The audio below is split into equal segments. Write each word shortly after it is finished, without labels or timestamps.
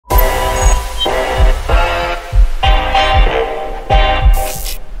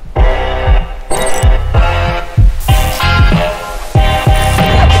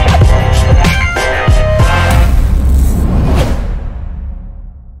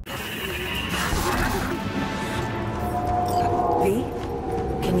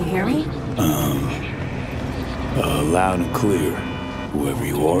loud and clear, whoever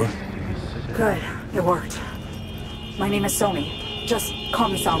you are. Good, it worked. My name is Somi. Just call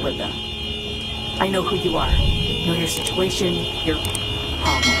me Swobodă. I know who you are, know your situation, your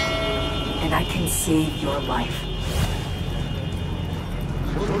problem, and I can save your life.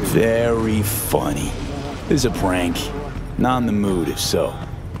 Very funny. This is a prank. Not in the mood, if so.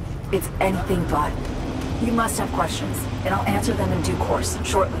 It's anything but. You must have questions, and I'll answer them in due course,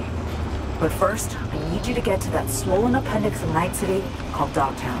 shortly. But first, I need you to get to that swollen appendix of Найт-Сити called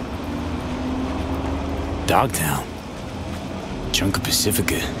Dogtown. Dogtown? Chunk of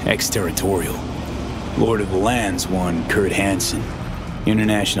Pacifica, ex-territorial. Lord of the Land's one Kurt Hansen,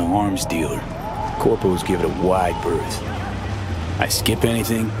 international arms dealer. Corpos give it a wide berth. I skip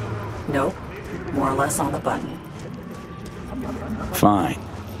anything? Nope. More or less on the button. Fine.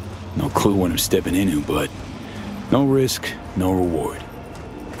 No clue what I'm stepping into, but no risk, no reward.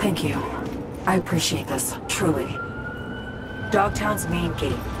 Thank you. I appreciate this, truly. Dogtown's main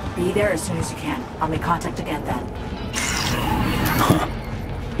gate. Be there as soon as you can. I'll make contact again then. Huh.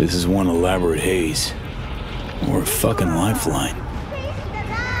 This is one elaborate haze. Or a fucking lifeline.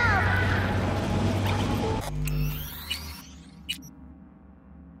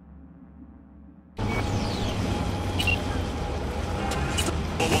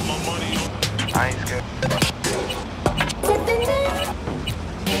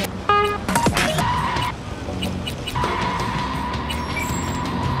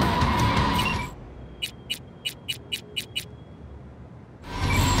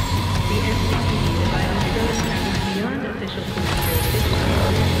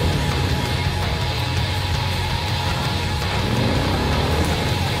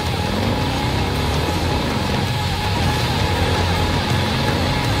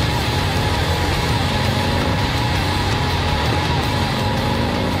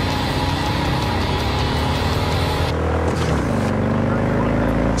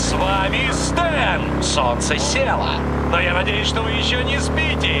 Солнце село, но я надеюсь, что вы еще не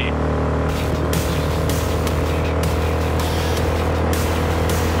спите.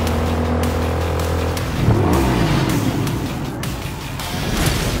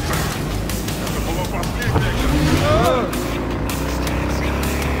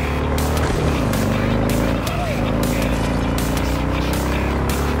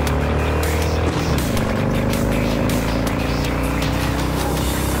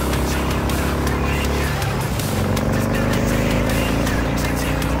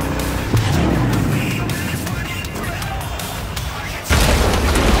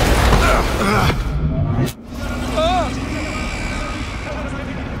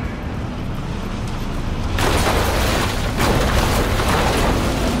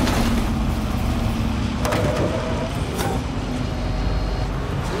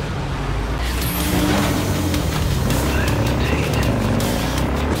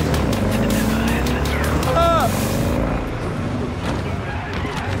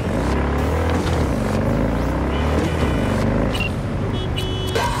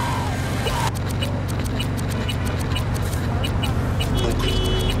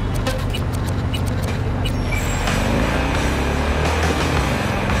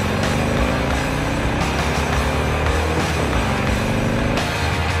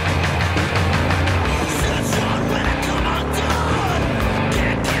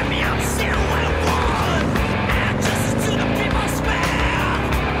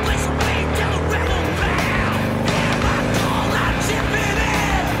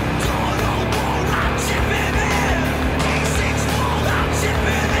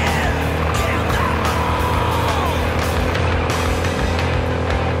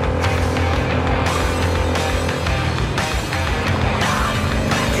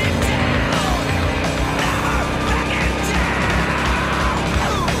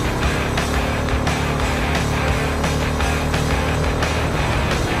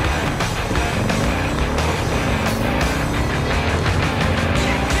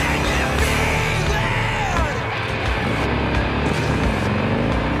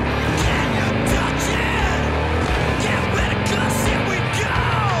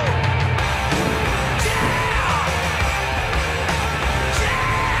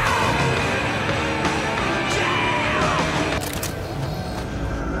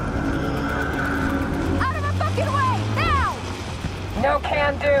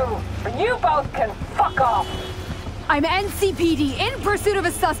 I'm NCPD in pursuit of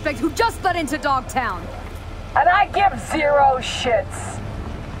a suspect who just let into Dogtown. And I give zero shits.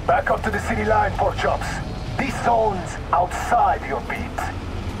 Back up to the city line, pork chops. This zone's outside your beat.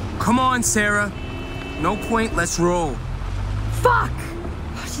 Come on, Sarah. No point, let's roll. Fuck!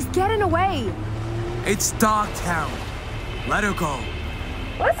 She's getting away. It's Dogtown. Let her go.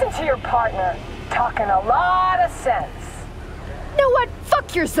 Listen to your partner. Talking a lot of sense. You know what?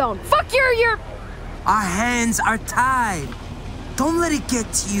 Fuck your zone. Fuck your... Our hands are tied. Don't let it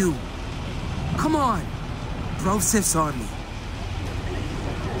get to you. Come on. Throw sifts on me.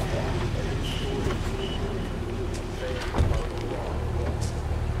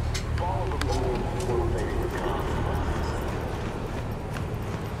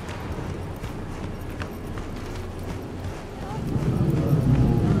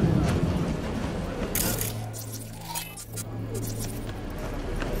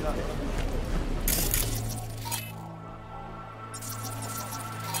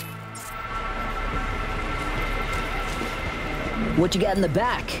 What you got in the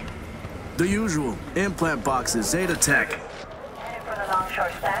back? The usual. Implant boxes, Zeta Tech. Headed for the longshore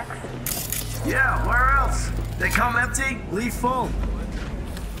stacks? Yeah, where else? They come empty, leave full.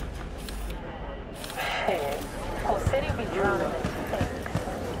 Shit. Whole city be drowning in things.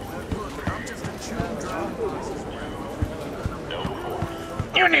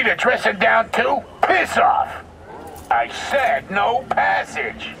 You need a dressing down too? Piss off! I said no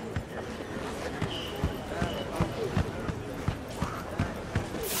passage.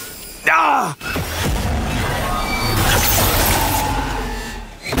 Ah!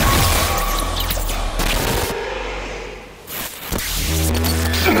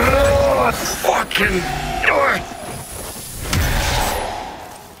 Fucking...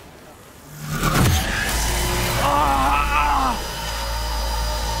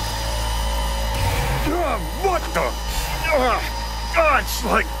 What the? God, it's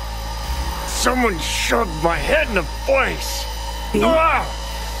like someone shoved my head in a place.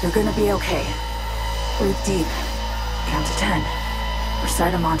 You're gonna be okay. Breathe deep. Count to 10.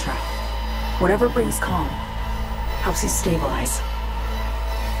 Recite a mantra. Whatever brings calm. Helps you stabilize.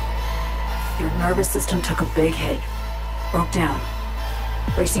 Your nervous system took a big hit. Broke down.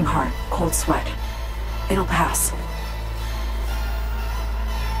 Racing heart, cold sweat. It'll pass.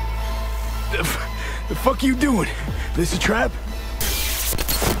 The fuck you doing? This a trap?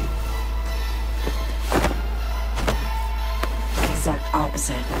 Exact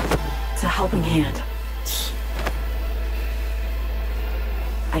opposite. It's a helping hand.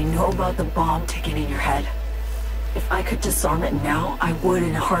 I know about the bomb ticking in your head. If I could disarm it now, I would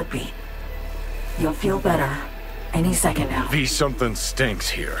in a heartbeat. You'll feel better any second now. V, something stinks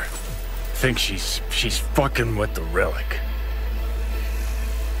here. Think she's fucking with the relic.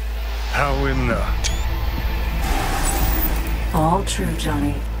 How in the... All true,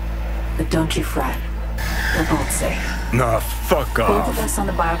 Johnny. But don't you fret. We're both safe. Nah, fuck Both off. of us on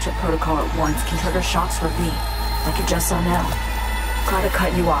the biochip protocol at once can trigger shocks for V, like you just saw now. Gotta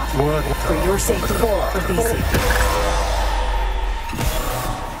cut you off. What For your safety, for V's safety.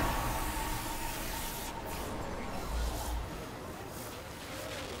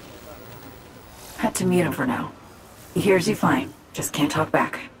 Had to mute him for now. He hears you fine, just can't talk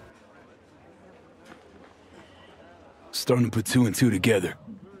back. Starting to put two and two together.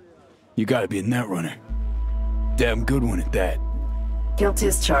 You gotta be a netrunner. Damn good one at that. Guilt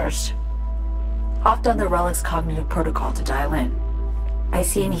is charged. Hopped on the Relic's cognitive protocol to dial in. I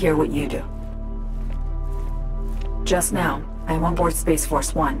see and hear what you do. Just now, I'm on board Space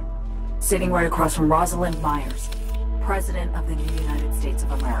Force One, sitting right across from Rozalиnd Майерс, President of the new United States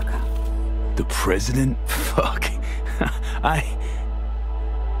of America. The president? Fuck.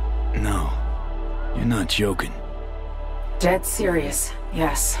 No. You're not joking. Dead serious,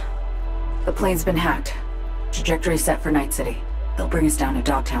 yes. The plane's been hacked. Trajectory set for Найт-Сити. They'll bring us down to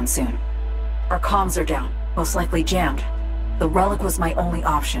Dogtown soon. Our comms are down, most likely jammed. The relic was my only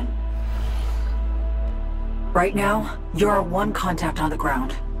option. Right now, you're our one contact on the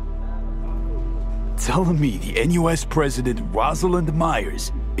ground. Telling me the NUS president, Rozalиnd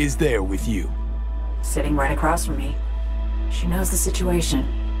Майерс, is there with you? Sitting right across from me. She knows the situation.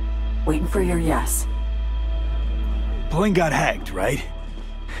 Waiting for your yes. Plane got hacked, right?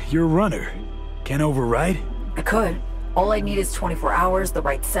 You're a runner. Can't override? I could. All I need is 24 hours, the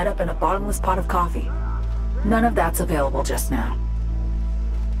right setup, and a bottomless pot of coffee. None of that's available just now.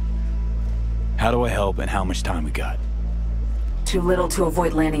 How do I help and how much time we got? Too little to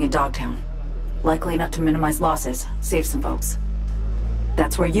avoid landing in Dogtown. Likely enough to minimize losses, save some folks.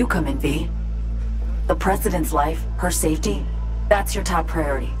 That's where you come in, V. The President's life, her safety, that's your top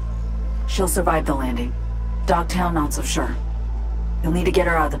priority. She'll survive the landing. Dogtown, not so sure. You'll need to get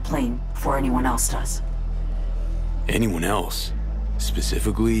her out of the plane before anyone else does. Anyone else?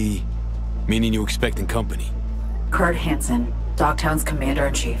 Specifically, meaning you expecting company? Kurt Hansen, Dogtown's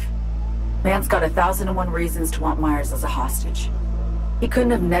commander-in-chief. Man's got 1,001 reasons to want Myers as a hostage. He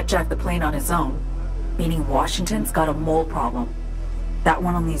couldn't have netjacked the plane on his own. meaning Washington's got a mole problem. That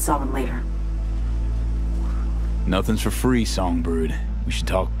one will need solving later. Nothing's for free, Songbird. We should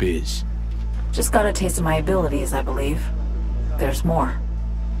talk biz. Just got a taste of my abilities, I believe. There's more.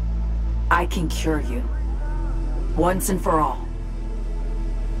 I can cure you. Once and for all.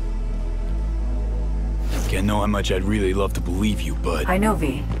 Can't know how much I'd really love to believe you, but... I know,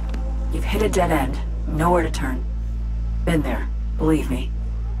 V. You've hit a dead end. Nowhere to turn. Been there. Believe me.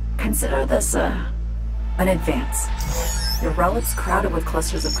 Consider this, an advance. Your relic's crowded with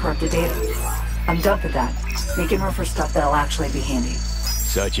clusters of corrupted data. I'm done with that. Making room for stuff that'll actually be handy.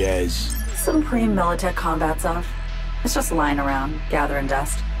 Such as... Some pre-Militech combat stuff. It's just lying around, gathering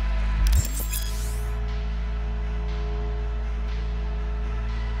dust.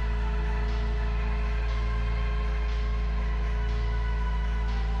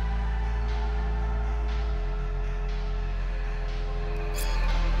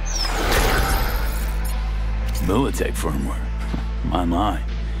 Militech firmware. My.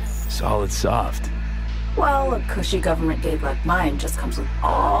 Solid soft. Well, a cushy government gig like mine just comes with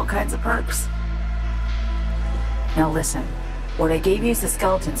all kinds of perks. Now listen, what I gave you is the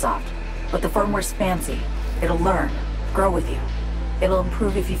skeleton soft, but the firmware's fancy. It'll learn, grow with you. It'll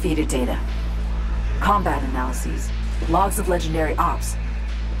improve if you feed it data. Combat analyses, logs of legendary ops.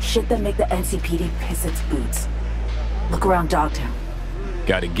 Shit that make the NCPD piss its boots. Look around Dogtown.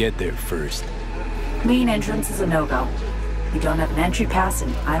 Gotta get there first. Main entrance is a no-go. You don't have an entry pass,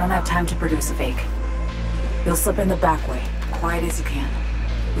 and I don't have time to produce a fake. You'll slip in the back way, quiet as you can.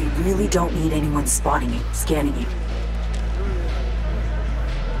 We really don't need anyone spotting you, scanning you.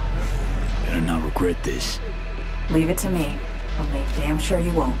 Better not regret this. Leave it to me. I'll make damn sure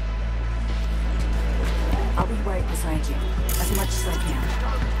you won't. I'll be right beside you, as much as I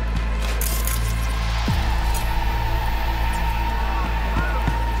can.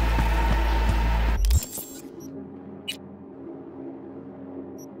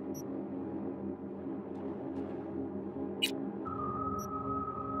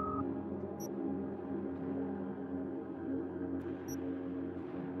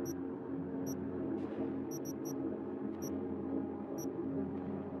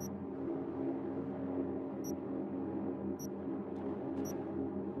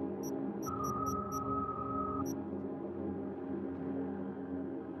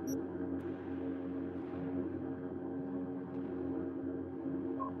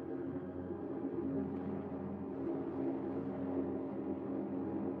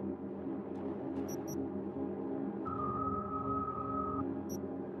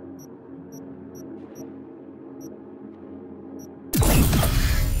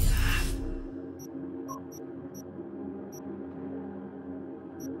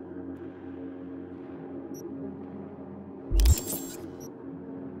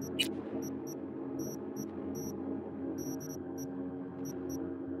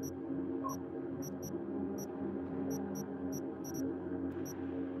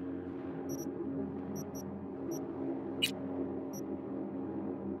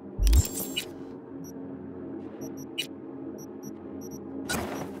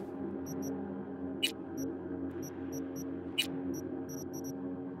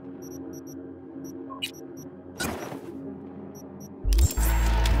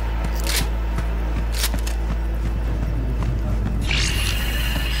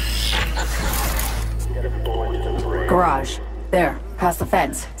 Garage. There, past the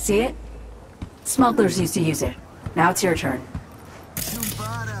fence. See it? Smugglers used to use it. Now it's your turn.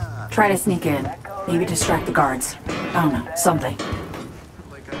 Try to sneak in. Maybe distract the guards. I don't know, something.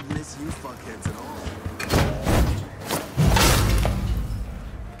 Like I miss you fuckheads at all.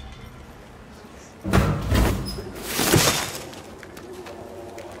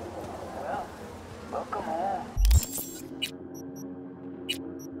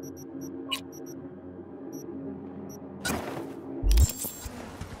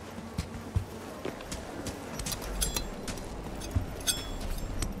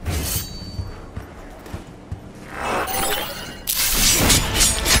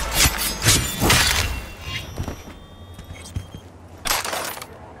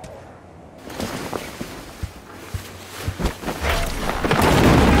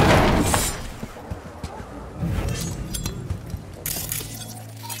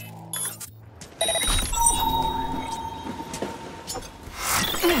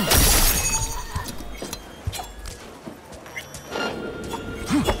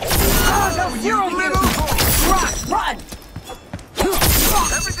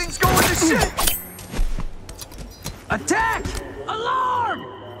 Attack! Alarm!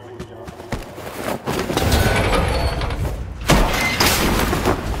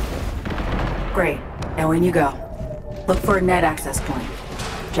 Great. Now when you go, look for a net access point.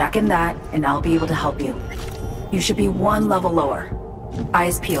 Jack in that, and I'll be able to help you. You should be one level lower.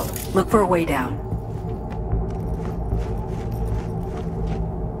 Eyes peeled. Look for a way down.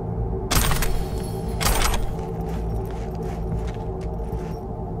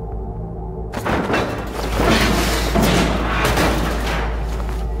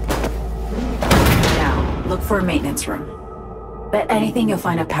 Now, look for a maintenance room. Bet anything you'll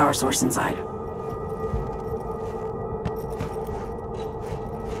find a power source inside.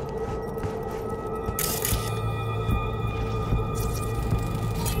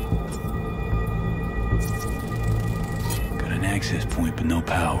 Access point, but no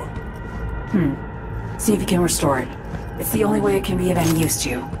power. See if you can restore it. It's the only way it can be of any use to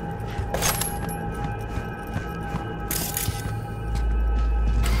you.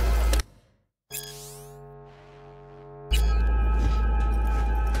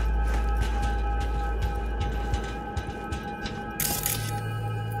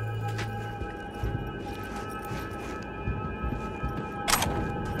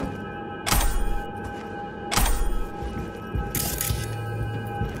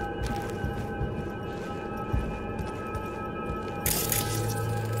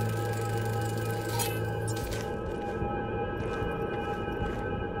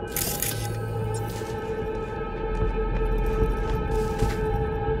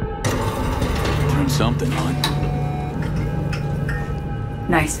 Something on.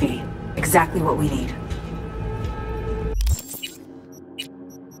 Nice, V. Exactly what we need.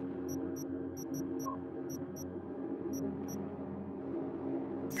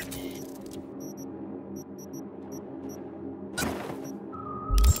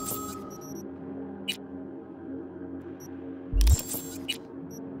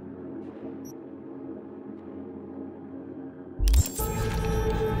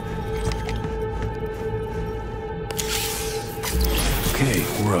 Okay,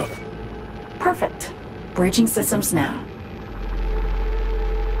 we're up. Perfect. Breaching systems now.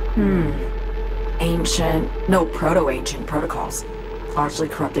 Proto-ancient protocols. Largely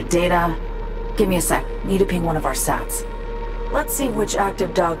corrupted data. Give me a sec. Need to ping one of our sats. Let's see which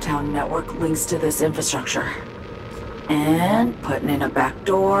active Dogtown network links to this infrastructure. And putting in a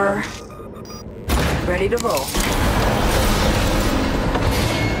backdoor. Ready to roll.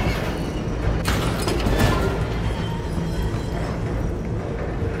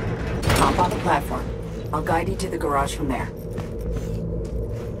 Hop on the platform. I'll guide you to the garage from there.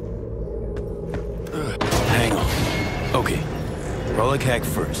 Hang on. Okay. Relic hack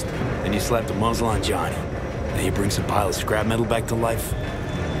first. Then you slap the muzzle on Johnny. Then you bring some pile of scrap metal back to life.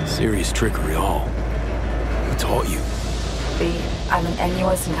 Serious trickery all. Who taught you? B, I'm an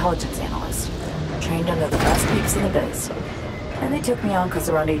NUS intelligence analyst. Trained under the best peeps in the biz. And they took me on because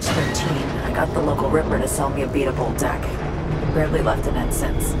around age 13, I got the local Ripper to sell me a beatable deck. Barely left an end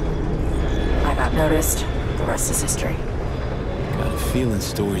since. I got noticed. The rest is history. Got a feeling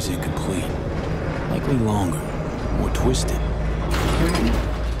story's incomplete. Likely longer. More twisted.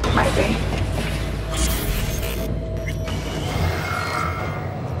 Might be.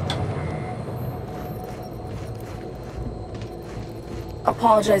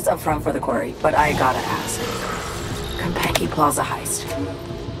 Apologize upfront for the query, but I gotta ask. Konpeki Plaza heist.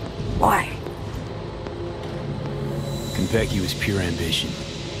 Why? Konpeki was pure ambition.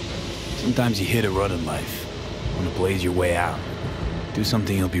 Sometimes you hit a rut in life. Want to blaze your way out. Do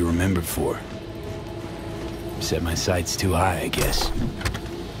something you'll be remembered for. Set my sights too high, I guess.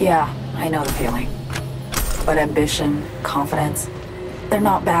 Yeah, I know the feeling. But ambition, confidence, they're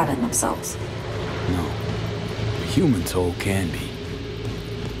not bad in themselves. No. The human toll can be.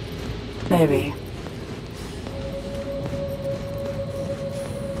 Maybe.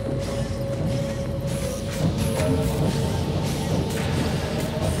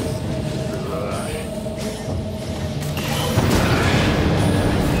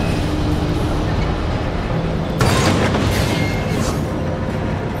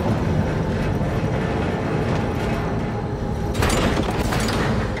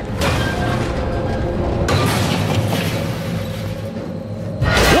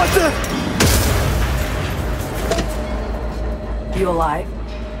 You alive?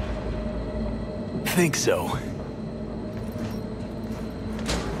 Think so.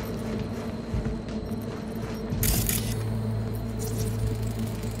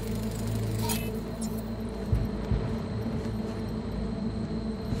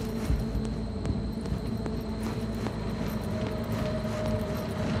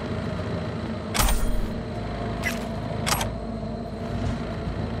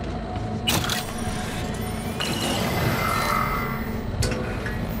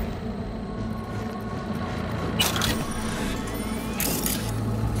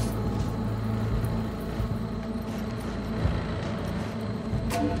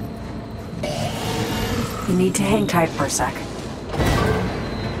 You need to hang tight for a sec.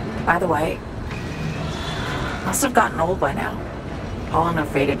 By the way, must have gotten old by now. Hauling a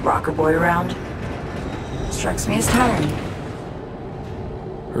faded rocker boy around. Strikes me as tiring.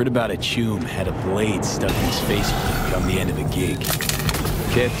 Heard about a chum had a blade stuck in his face come the end of a gig.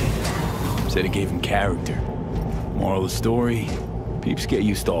 Kept him. Said it gave him character. Moral of the story, peeps get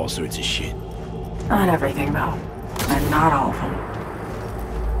used to all sorts of shit. Not everything, though. And not all of them.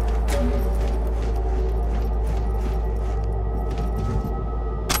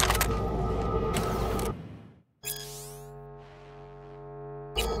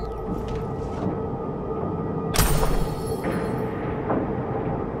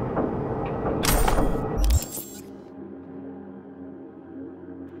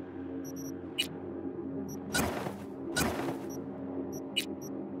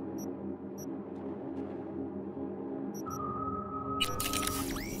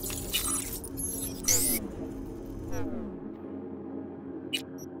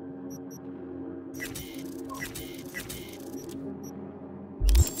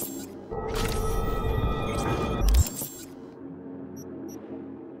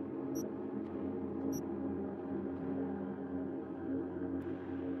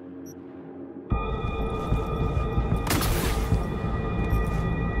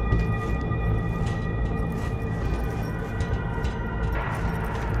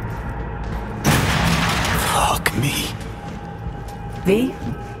 V,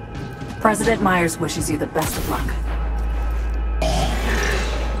 President Myers wishes you the best of luck.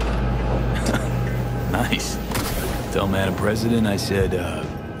 Nice. Tell Madam President I said,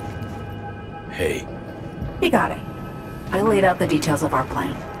 hey. You got it. I laid out the details of our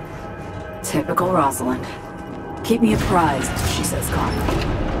plan. Typical Rozalind. Keep me apprised, she says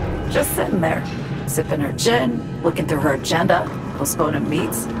calmly. Just sitting there, sipping her gin, looking through her agenda, postponing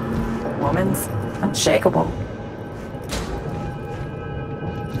meets. Woman's unshakable.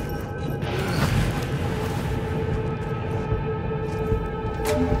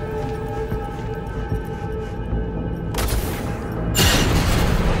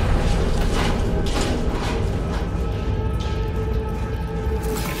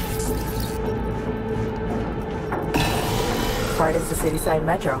 Part is the cityside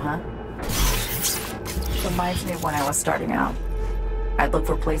metro, huh? Reminds me of when I was starting out. I'd look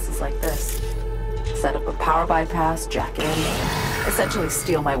for places like this. Set up a power bypass, jack in, essentially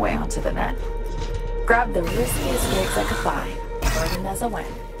steal my way onto the net. Grab the riskiest gigs I could find, learning as I went.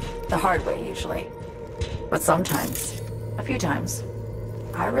 The hard way, usually. But sometimes, a few times,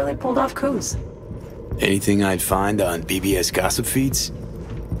 I really pulled off coups. Anything I'd find on BBS gossip feeds?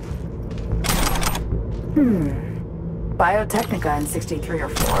 Biotechnica in 63 or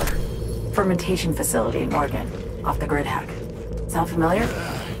 4. Fermentation facility in Oregon, off the grid hack. Sound familiar?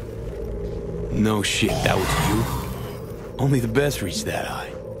 No shit, that was you? Only the best reach that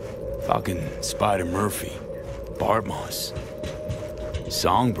high. Fucking Spider Murphy. Bartmoss.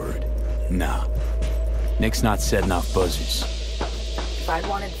 Songbird? Nah. Nick's not setting off buzzers. If I'd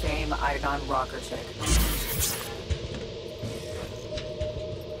wanted fame, I'd have gone rocker chick.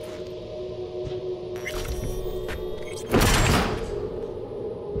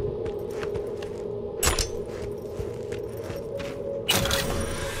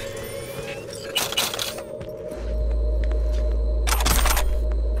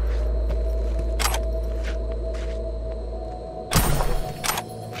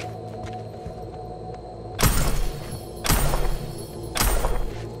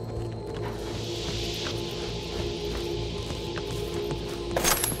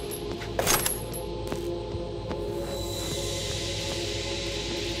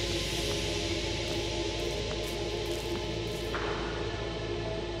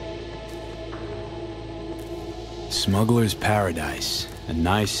 Smuggler's Paradise. A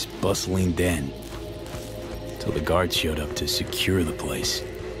nice, bustling den. Till the guards showed up to secure the place.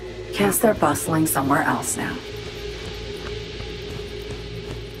 Guess they're bustling somewhere else now.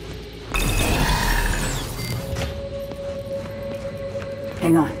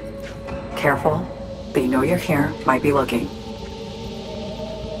 Hang on. Careful. They know you're here, might be looking.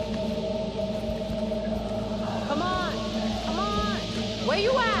 Come on! Come on! Where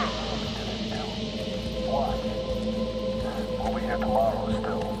you at? We'll be here tomorrow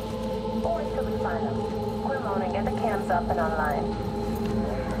still. Or until we find them. Quit moaning, get the cams up and online.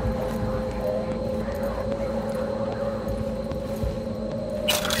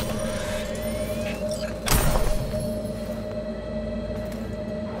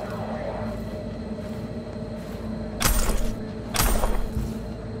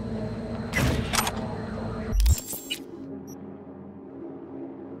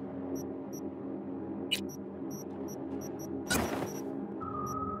 you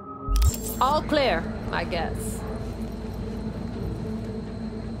All clear, I guess.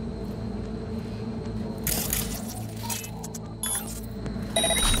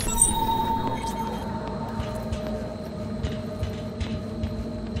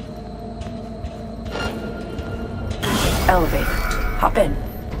 Elevator. Hop in.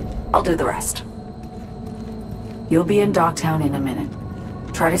 I'll do the rest. You'll be in Dogtown in a minute.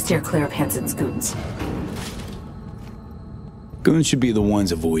 Try to steer clear of Hansen's goons. Goons should be the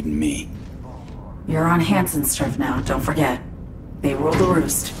ones avoiding me. You're on Hansen's turf now, don't forget. They rule the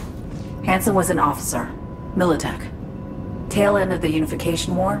roost. Hansen was an officer. Militech. Tail end of the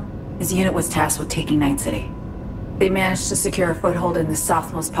Unification War, his unit was tasked with taking Night-City. They managed to secure a foothold in the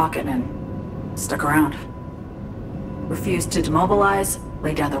southmost pocket and stuck around. Refused to demobilize,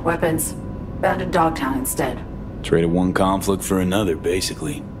 lay down their weapons, abandoned Dogtown instead. Traded one conflict for another,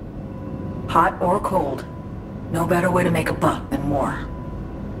 basically. Hot or cold, no better way to make a buck than war.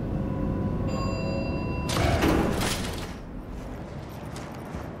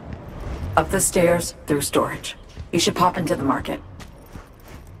 Up the stairs, through storage. You should pop into the market.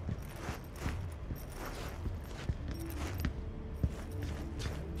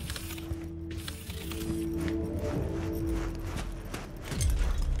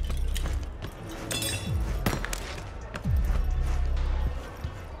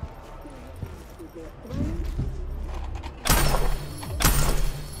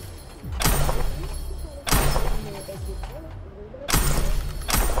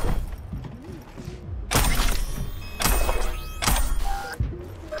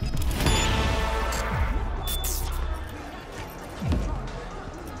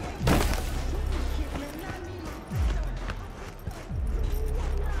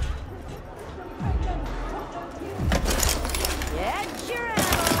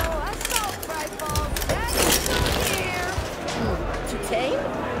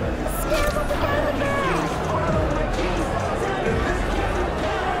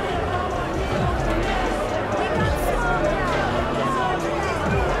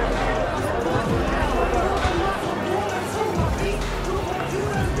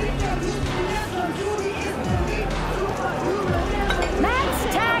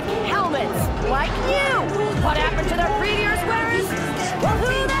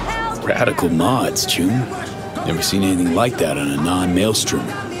 Radical mods, June. Never seen anything like that on a non-maelstrom.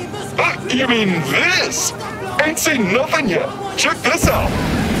 You mean this? Ain't seen nothing yet. Check this out.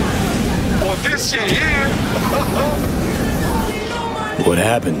 Well, this shit here. What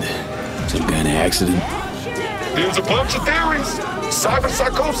happened? Some kind of accident? There's a bunch of theories.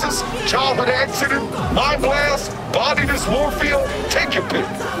 Cyberpsychosis, childhood accident, mind blast, body dysmorphia. Take your pick.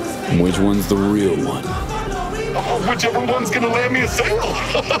 Which one's the real one? Whichever one's gonna land me a sale.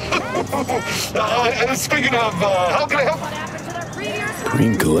 Speaking of, how can I help?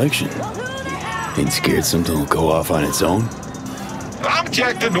 Green collection. Ain't scared something will go off on its own? I'm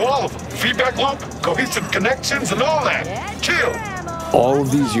jacked into all of them. Feedback loop, cohesive connections, and all that. Chill. All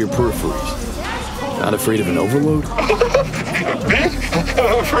of these are your peripheries. Not afraid of an overload? Me?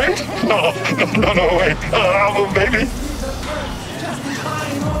 Afraid? No, wait. Maybe.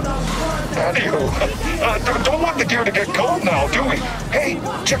 Don't want the gear to get cold now, do we? Hey,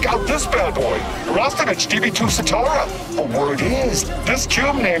 check out this bad boy. Rostovich DB2 Satara. Word is, this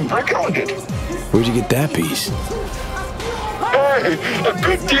cube named Brick owned it. Where'd you get that piece? Hey, a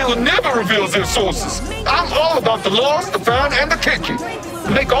good dealer never reveals their sources. I'm all about the lost, the found, and the kinky.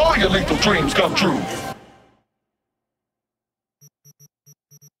 Make all your lethal dreams come true.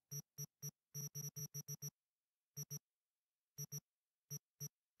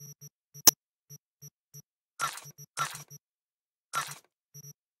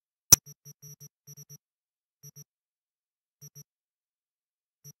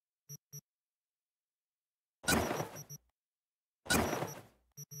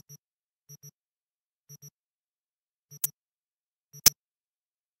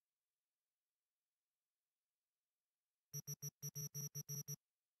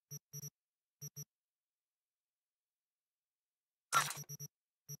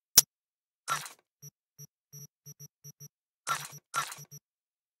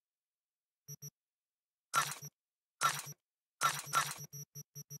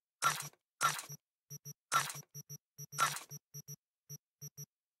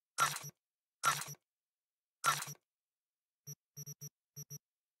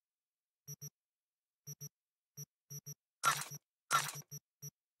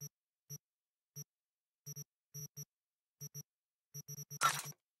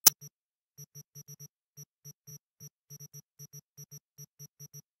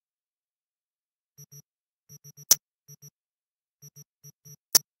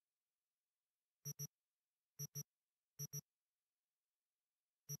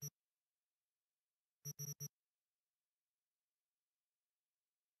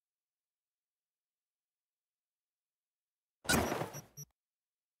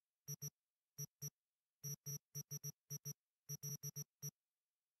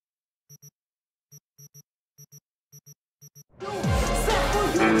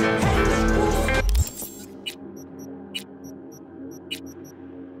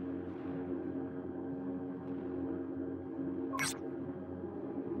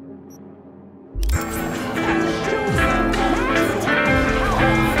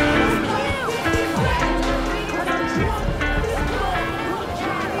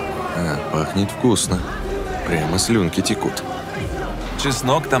 Пахнет вкусно. Прямо слюнки текут.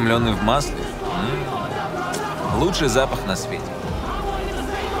 Чеснок, томленый в масле. Лучший запах на свете.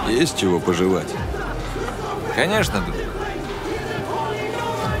 Есть чего пожевать? Конечно, друг.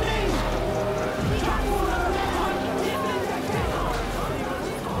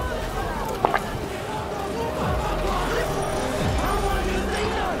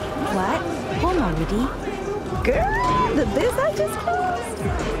 What? Home already? Girl, the biz I just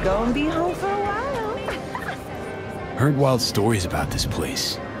closed. Gonna be home for a while. Heard wild stories about this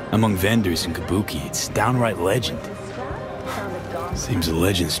place. Among vendors in Kabuki, it's downright legend. Seems the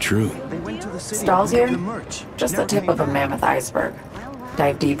legend's true. Stalls here? Just the tip of a mammoth iceberg.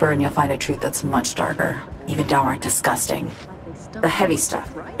 Dive deeper and you'll find a truth that's much darker, even downright disgusting. The heavy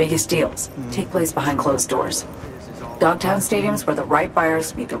stuff, biggest deals, take place behind closed doors. Dogtown stadiums where the right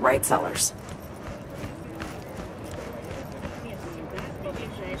buyers meet the right sellers.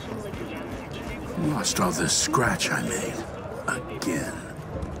 Lost all this scratch I made. Again.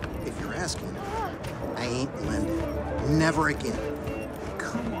 If you're asking, I ain't lending. Never again.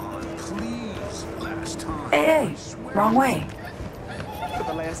 Come on, please. Last time. Hey, wrong way. For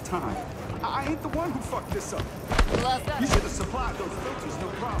the last time. I ain't the one who fucked this up. You should have supplied those filters, no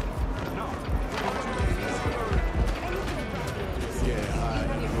problem. No.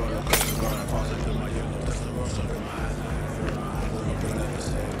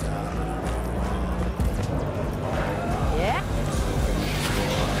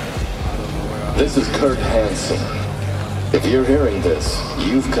 This is Kurt Hansen. If you're hearing this,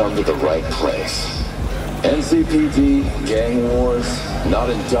 you've come to the right place. NCPD, gang wars, not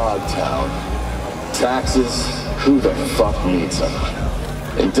in Dogtown. Taxes, who the fuck needs them?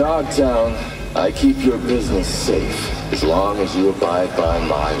 In Dogtown, I keep your business safe as long as you abide by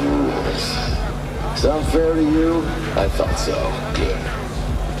my rules. Sound fair to you? I thought so. Good.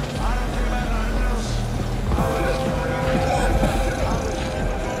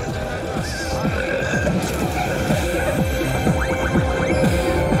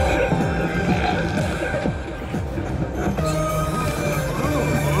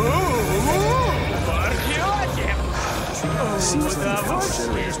 Seems like the power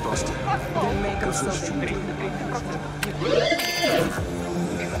generator's busted. Didn't make them so stupid.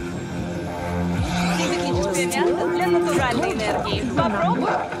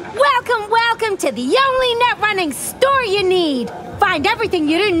 Welcome to the only net running store you need. Find everything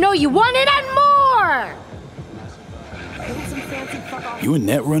you didn't know you wanted and more. You a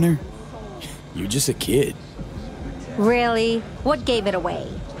net runner? You're just a kid. Really? What gave it away?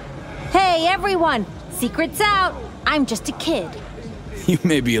 Hey, everyone! Secret's out! I'm just a kid. You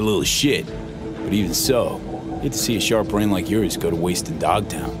may be a little shit, but even so, get to see a sharp brain like yours go to waste in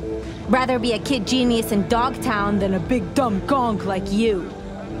Dogtown. Rather be a kid genius in Dogtown than a big dumb gonk like you.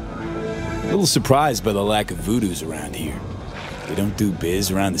 A little surprised by the lack of voodoos around here. They don't do biz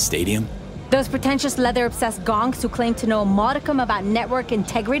around the stadium? Those pretentious leather-obsessed gonks who claim to know a modicum about network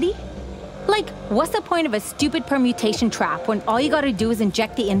integrity? Like, what's the point of a stupid permutation trap when all you gotta do is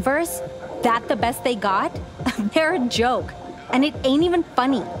inject the inverse? That the best they got? They're a joke. And it ain't even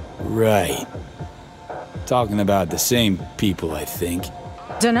funny. Right. Talking about the same people, I think.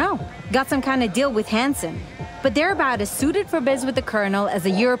 Dunno. Got some kind of deal with Hansen. But they're about as suited for biz with the Colonel as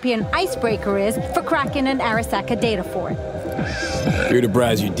a European icebreaker is for cracking an Arasaka data fort. Here to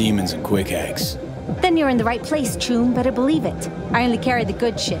browse your demons and quick hacks. Then you're in the right place, Choom, better believe it. I only carry the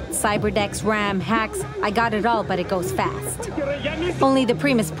good shit. Cyberdecks, RAM, hacks. I got it all, but it goes fast. Only the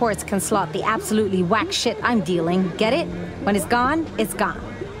Primus ports can slot the absolutely whack shit I'm dealing. Get it? When it's gone, it's gone.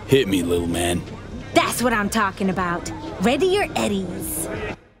 Hit me, little man. That's what I'm talking about. Ready your eddies.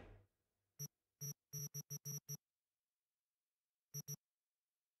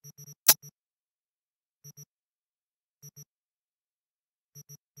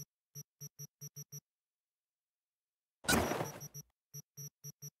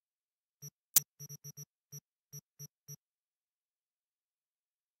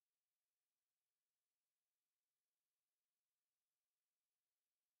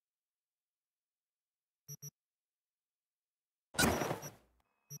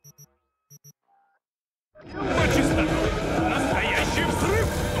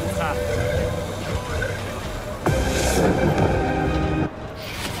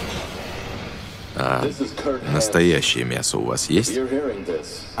 Настоящее мясо у вас есть?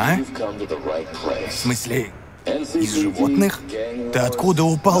 А? В смысле, из животных? Ты откуда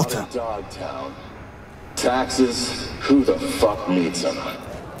упал-то? Taxes, who the fuck needs them?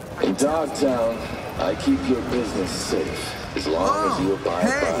 In Dogtown, I keep your business safe as long as you abide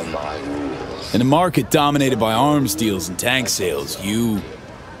by my rules. In a market dominated by arms deals and tank sales, you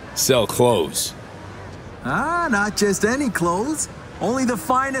sell clothes. Ah, not just any clothes. Only the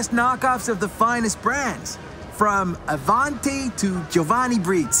finest knockoffs of the finest brands. From Avanti to Giovanni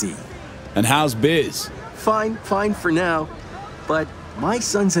Brizzi. And how's biz? Fine for now. But my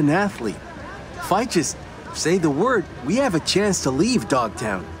son's an athlete. If I just say the word, we have a chance to leave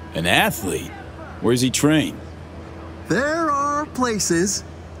Dogtown. An athlete? Where's he train? There are places.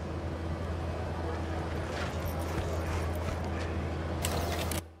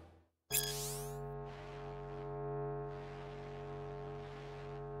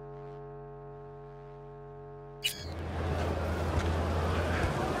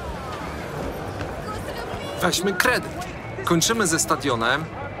 Weźmy kredyt. Kończymy ze stadionem.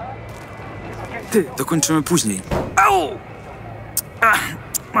 Ty, dokończymy później. Au! Ach,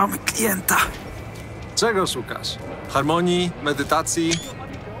 mamy klienta. Czego szukasz? Harmonii, medytacji?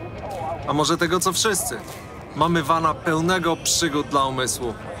 A może tego, co wszyscy? Mamy vana pełnego przygód dla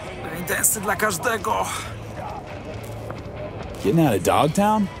umysłu. Intensy dla każdego. Getting out of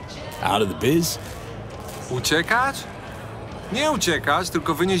Dogtown? Out of the biz? Uciekać? Nie uciekać,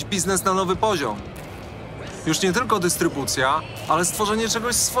 tylko wynieść biznes na nowy poziom. Już nie tylko dystrybucja, ale stworzenie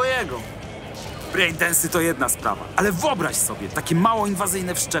czegoś swojego. Braindensy to jedna sprawa, ale wyobraź sobie takie mało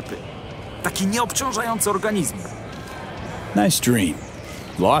inwazyjne wszczepy. Taki nieobciążający organizm. Nice dream.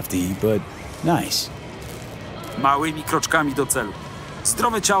 Lofty, but nice. Małymi kroczkami do celu.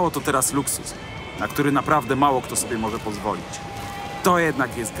 Zdrowe ciało to teraz luksus, na który naprawdę mało kto sobie może pozwolić. To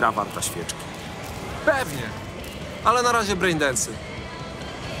jednak jest gra warta świeczki. Pewnie, ale na razie braindensy.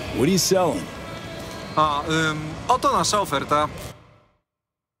 What are you selling? A, oto nasza oferta.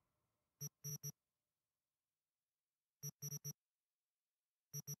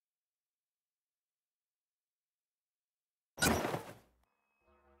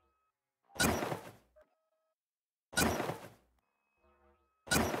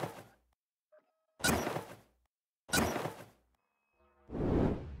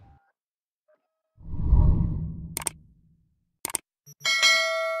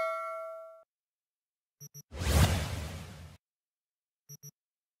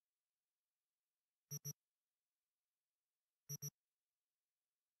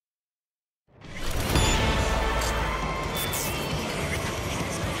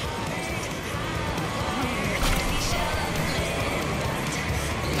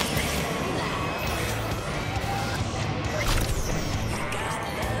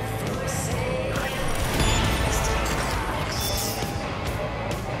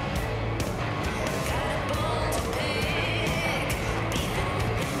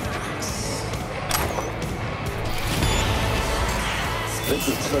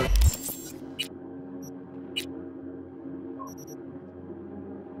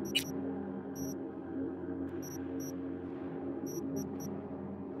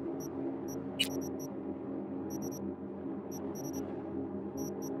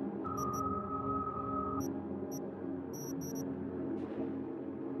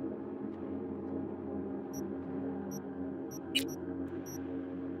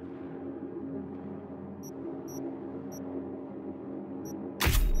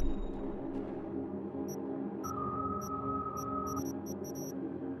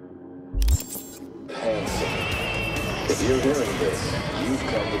 If you're hearing this, you've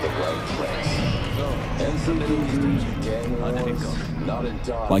come to the right place. Not in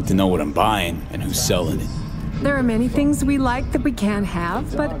I'd like to know what I'm buying and who's selling it. There are many things we like that we can't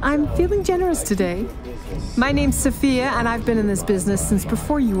have, but I'm feeling generous today. My name's Sophia, and I've been in this business since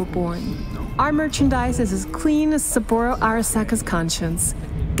before you were born. Our merchandise is as clean as Saburo Arasaka's conscience.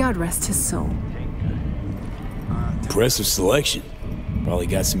 God rest his soul. Impressive selection. Probably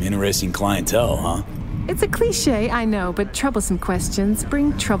got some interesting clientele, huh? It's a cliche, I know, but troublesome questions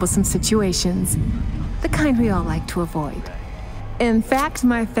bring troublesome situations. The kind we all like to avoid. In fact,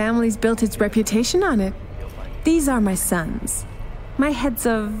 my family's built its reputation on it. These are my sons. My heads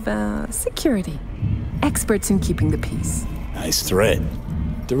of, security. Experts in keeping the peace. Nice threat.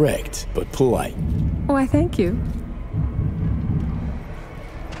 Direct, but polite. Why, thank you.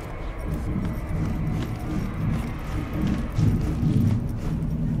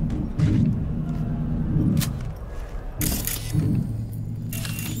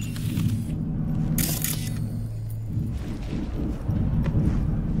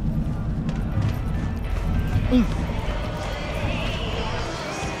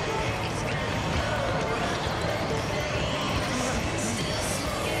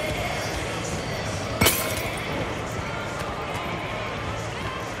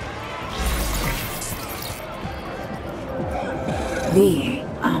 V,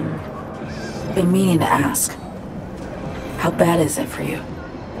 been meaning to ask. How bad is it for you?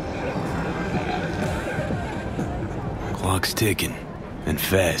 Clock's ticking, and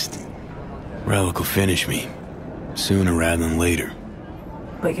fast. Relic will finish me, sooner rather than later.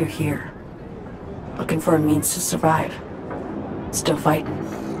 But you're here, looking for a means to survive. Still fighting.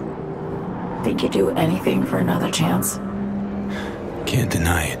 Think you'd do anything for another chance? Can't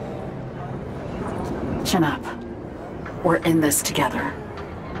deny it. Chin up. We're in this together.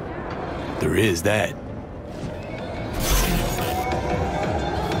 There is that.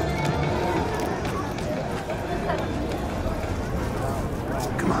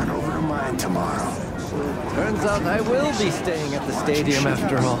 Come on over to mine tomorrow. Turns out I will be staying at the stadium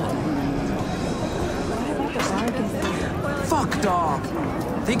after all. Fuck, dog.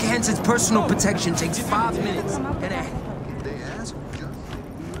 Think Henson's personal protection takes 5 minutes. They ask,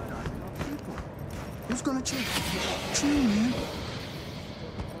 who's gonna chill? Chill, man.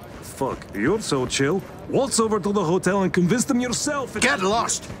 Fuck, you're so chill. Waltz over to the hotel and convince them yourself. Get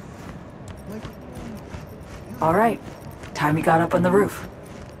lost! All right. Time you got up on the roof.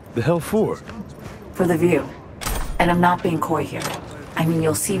 The hell for? For the view. And I'm not being coy here. I mean,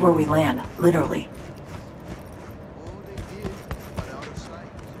 you'll see where we land, literally.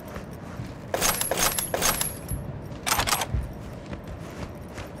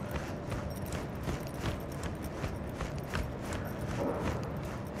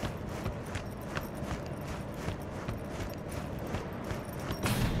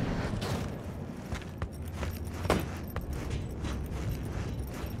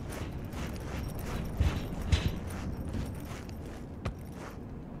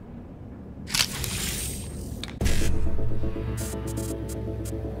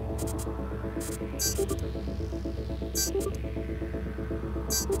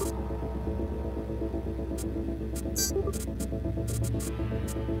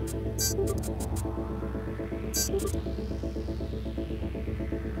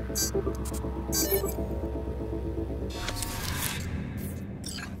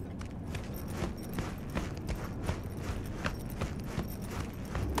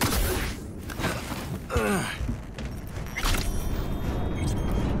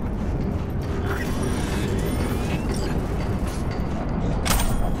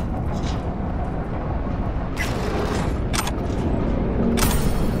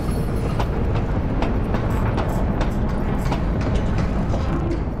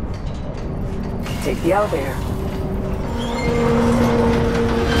 Take the elevator.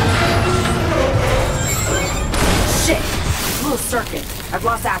 Shit! Little circuit. I've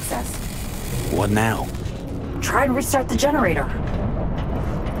lost access. What now? Try and restart the generator.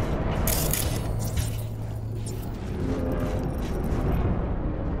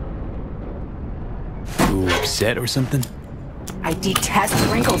 You upset or something? I detest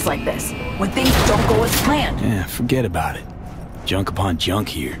wrinkles like this. When things don't go as planned. Yeah, forget about it. Junk upon junk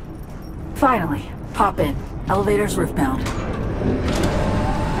here. Finally. Pop in. Elevator's roofbound.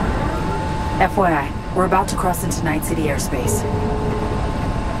 FYI, we're about to cross into Найт-Сити airspace.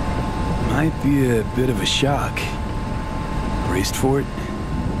 Might be a bit of a shock. Braced for it?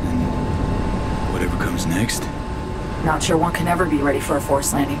 And whatever comes next? Not sure one can ever be ready for a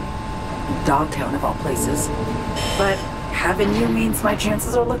forced landing. Dogtown of all places. But having you means my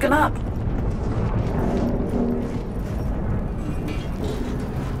chances are looking up.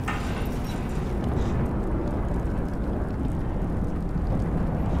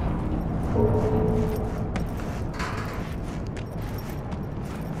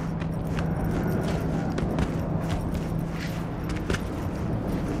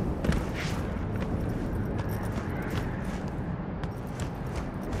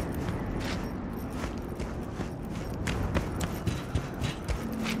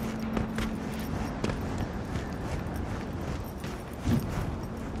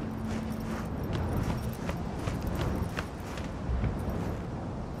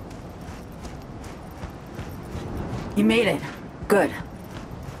 You made it. Good.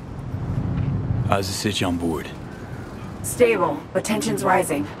 How's the sitch on board? Stable, but tension's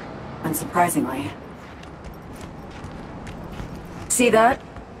rising. Unsurprisingly. See that?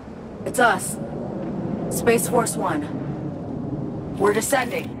 It's us. Space Force 1. We're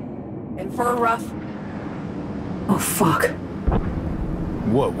descending. In for a rough... Oh, fuck.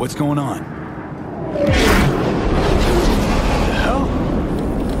 What? What's going on? The hell?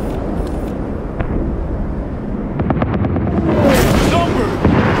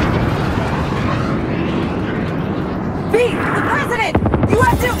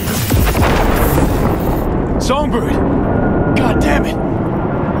 Songbird! God damn it!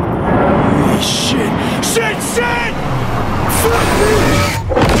 Holy shit! Shit! Shit! Fuck!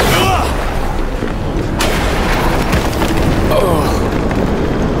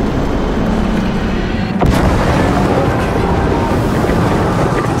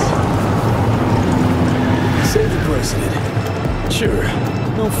 Save the president. Sure,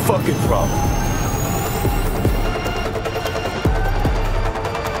 no fucking problem.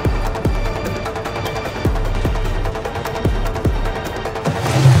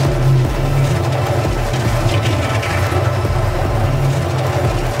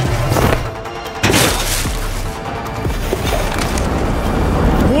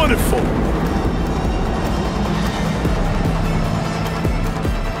 Wonderful!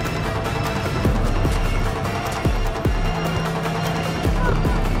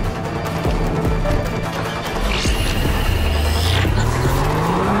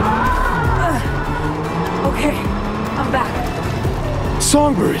 Okay, I'm back.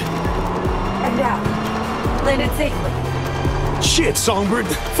 Songbird! And out. Landed safely. Shit, Songbird!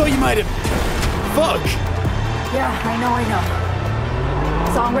 Thought you might have... Fuck! Yeah, I know.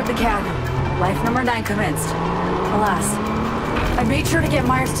 Songbird the cat. Life number 9 commenced. Alas. I made sure to get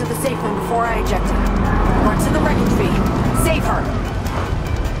Myers to the safe room before I ejected. Run to the wreckage bay. Save her!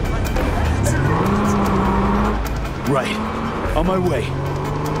 Right. On my way.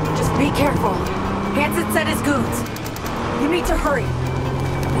 Just be careful. Hansen sent his goons. You need to hurry.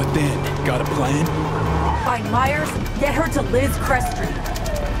 What then? Got a plan? Find Myers, get her to Liz Crest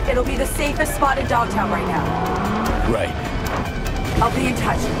Street. It'll be the safest spot in Dogtown right now. Right. I'll be in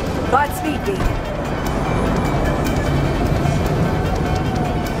touch. Godspeed, B.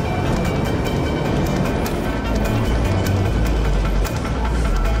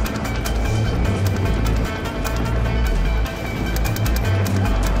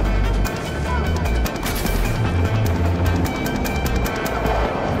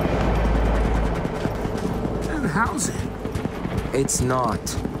 How's it? It's not.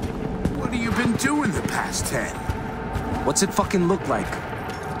 What have you been doing the past 10? What's it fucking look like?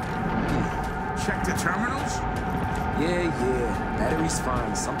 Check the terminals? Yeah. Battery's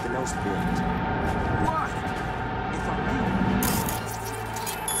fine. Something else broke. What? If I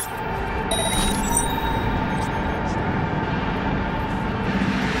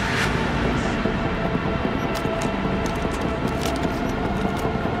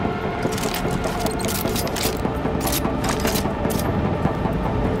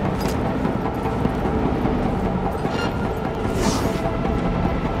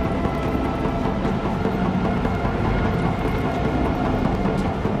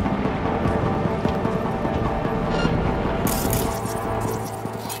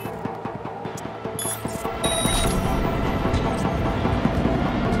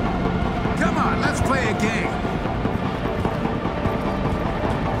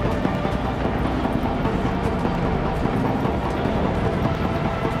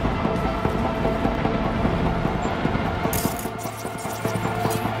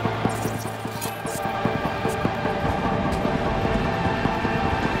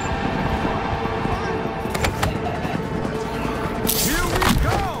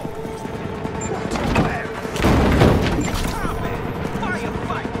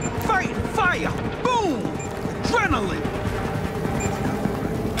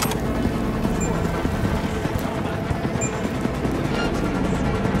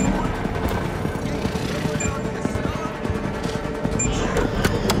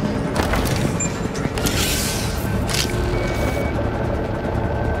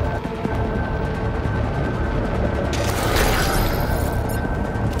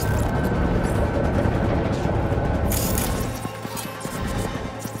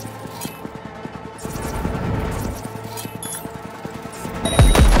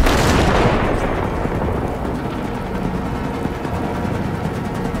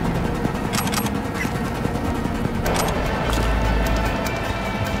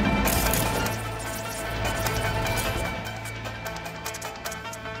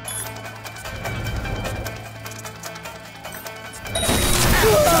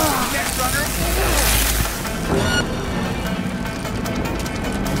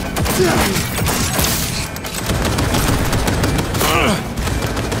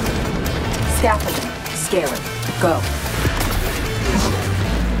Scaffolding. Scaling. Go.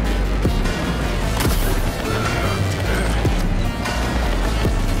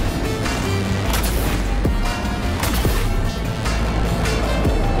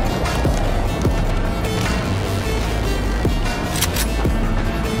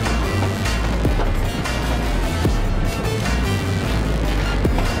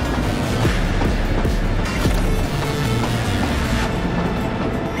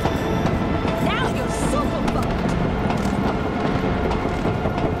 Now you're super fucked.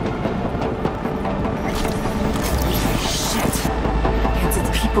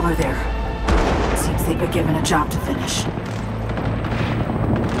 people are there. Seems they've been given a job to finish.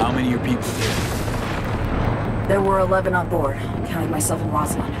 How many are people there? There were 11 on board, counting myself and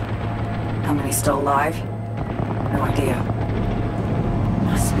Rosalind. How many still alive? No idea.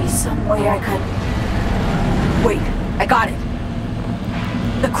 Must be some way I could... Wait, I got it.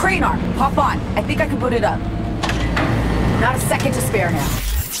 The crane arm, hop on. I think I can put it up. Not a second to spare now.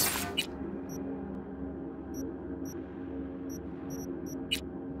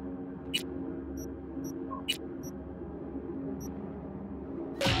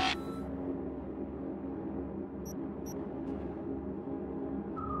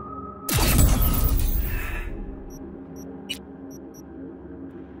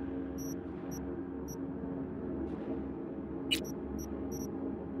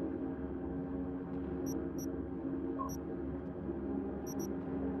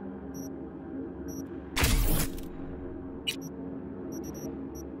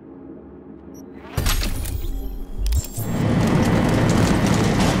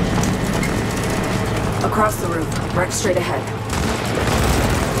 Across the roof, right straight ahead.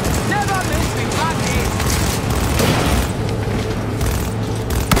 Never makes me happy.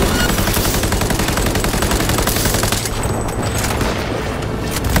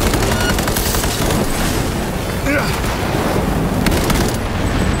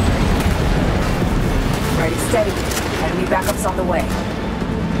 Ready, steady. Enemy backup's on the way.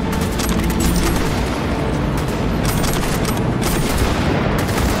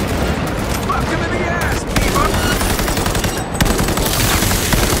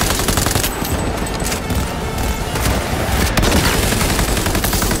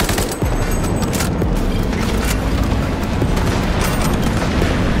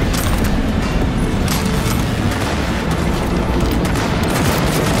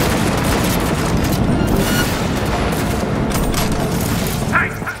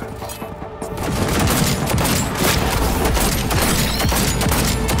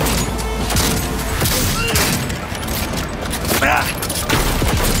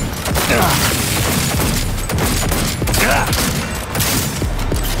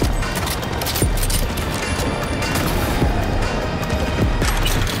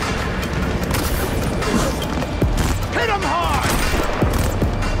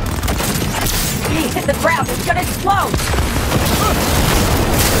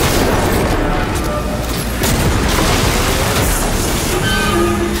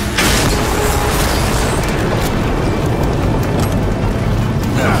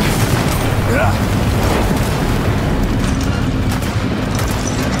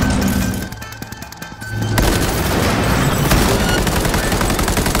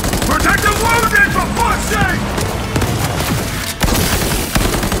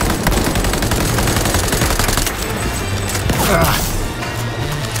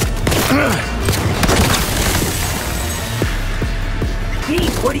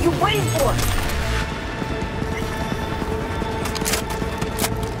 What are you waiting for?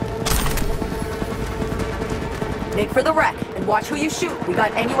 Make for the wreck and watch who you shoot. We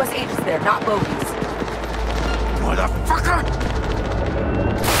got NUS agents there, not bogeys. Motherfucker!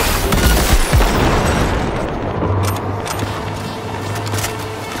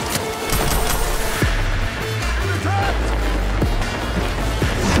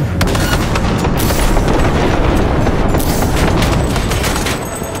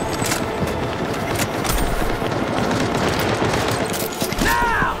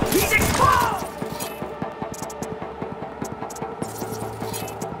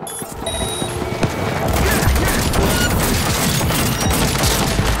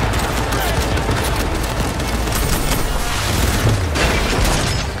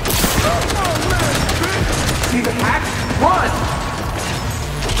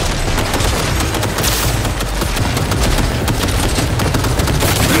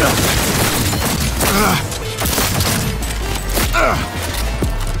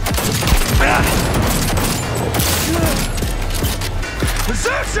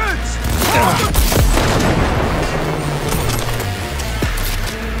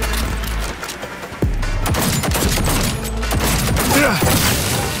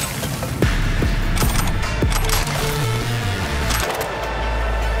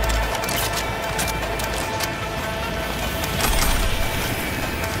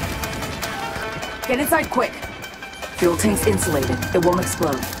 Get inside quick. Fuel tank's insulated. It won't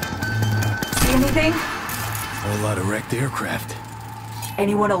explode. See anything? Whole lot of wrecked aircraft.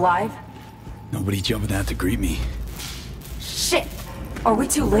 Anyone alive? Nobody jumping out to greet me. Shit! Are we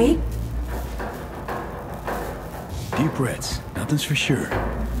too late? Deep breaths. Nothing's for sure.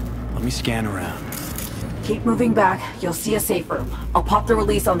 Let me scan around. Keep moving back. You'll see a safe room. I'll pop the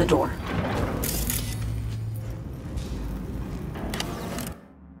release on the door.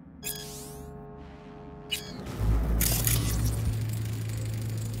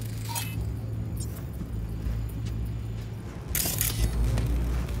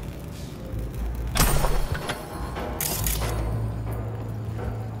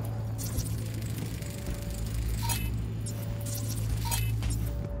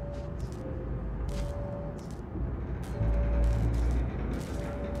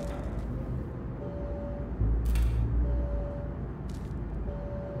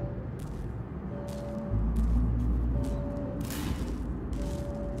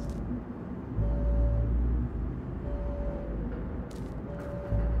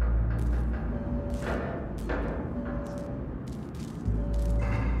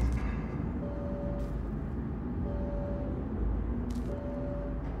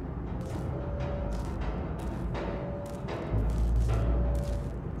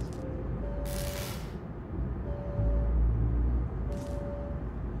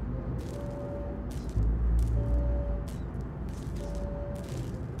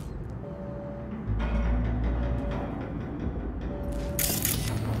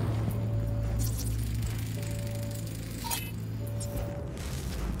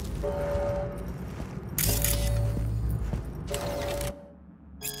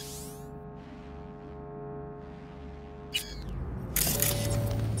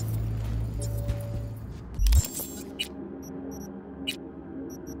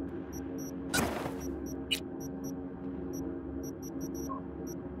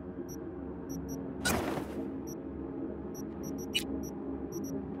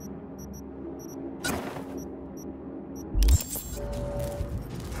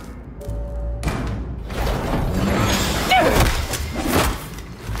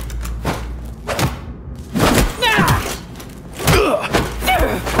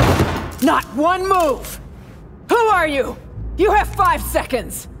 Not one move! Who are you? You have 5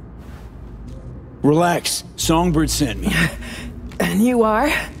 seconds! Relax. Songbird sent me. And you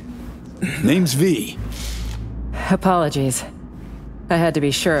are? Name's V. Apologies. I had to be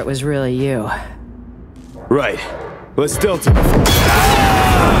sure it was really you. Right. Let's delta.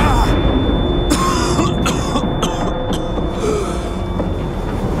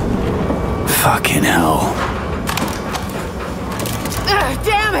 Fucking hell.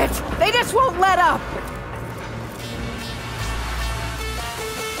 Damn it! They just won't let up!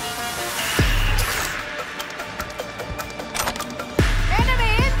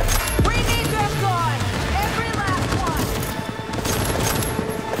 Enemies! We need them gone! Every last one!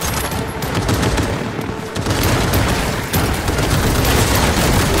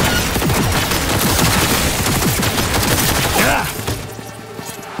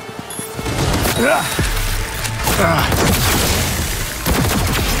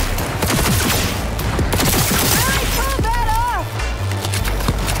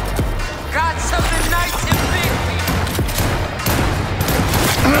 Got something nice and big.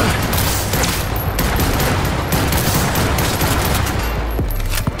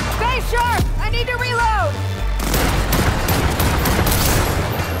 Stay sharp! I need to reload!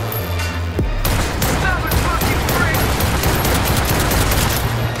 Stop it, fucking freak!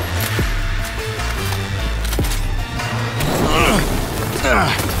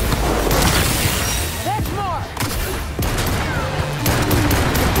 There's more!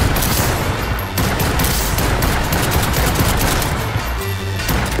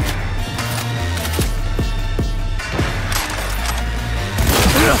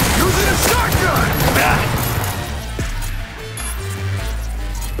 Using a shotgun!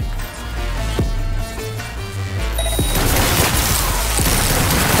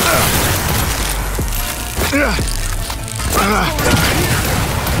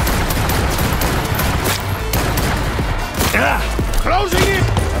 Closing in!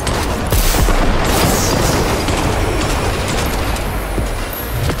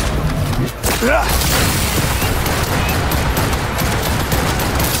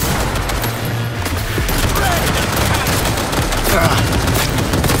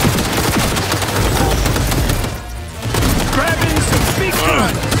 Grabbing some big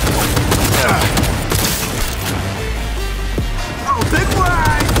guns! Oh, big one!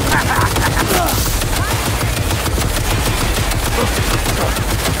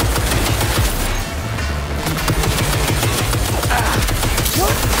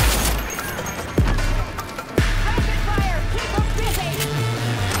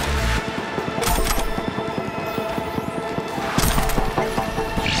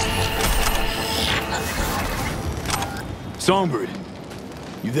 Songbird,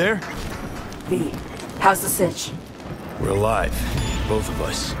 you there? V, How's the sitch? We're alive. Both of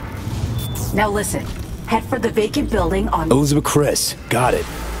us. Now listen. Head for the vacant building on... Elizabeth Cress. Got it.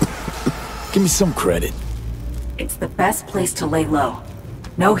 Give me some credit. It's the best place to lay low.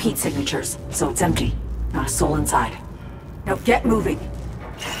 No heat signatures, so it's empty. Not a soul inside. Now get moving.